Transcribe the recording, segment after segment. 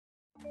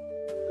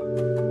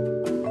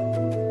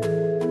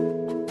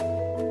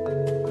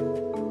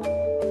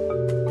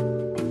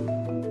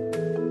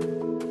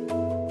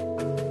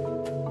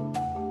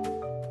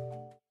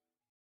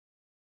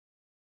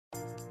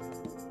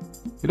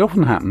It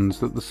often happens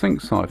that the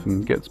sink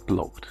siphon gets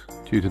blocked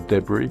due to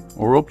debris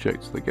or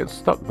objects that get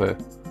stuck there.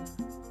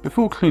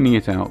 Before cleaning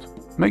it out,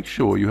 make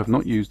sure you have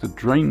not used a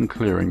drain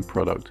clearing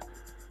product,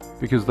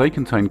 because they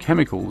contain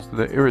chemicals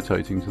that are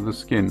irritating to the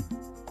skin.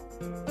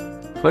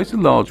 Place a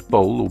large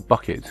bowl or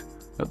bucket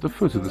at the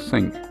foot of the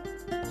sink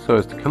so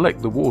as to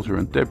collect the water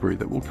and debris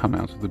that will come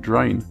out of the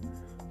drain,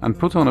 and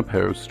put on a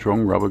pair of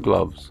strong rubber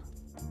gloves.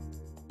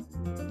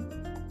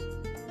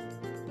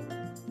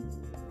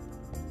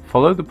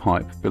 Follow the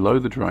pipe below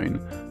the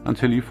drain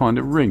until you find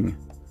a ring.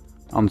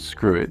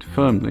 Unscrew it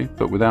firmly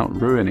but without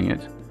ruining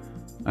it,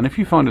 and if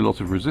you find a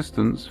lot of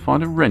resistance,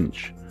 find a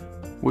wrench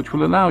which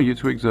will allow you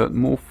to exert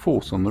more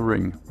force on the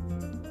ring.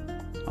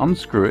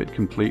 Unscrew it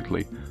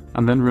completely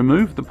and then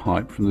remove the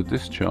pipe from the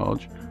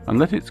discharge and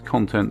let its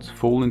contents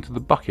fall into the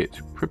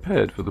bucket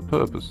prepared for the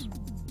purpose.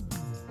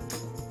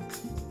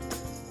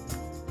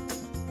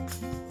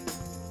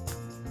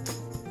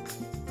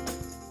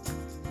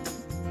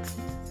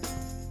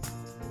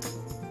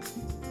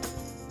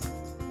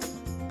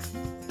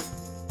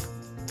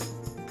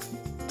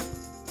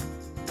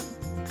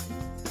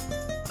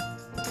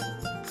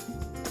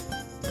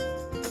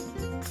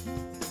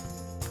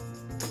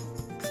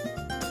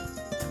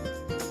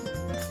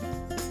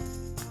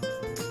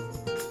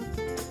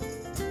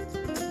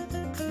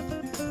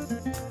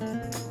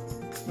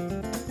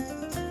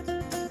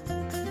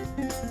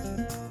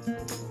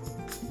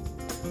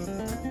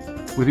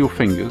 With your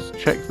fingers,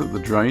 check that the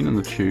drain and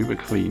the tube are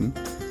clean,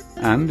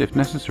 and, if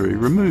necessary,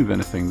 remove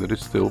anything that is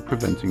still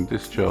preventing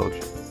discharge.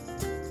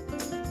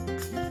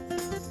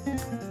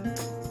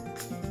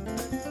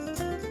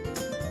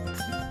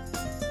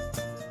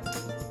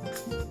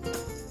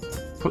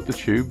 Put the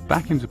tube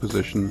back into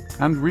position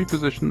and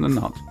reposition the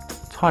nut,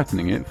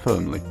 tightening it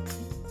firmly.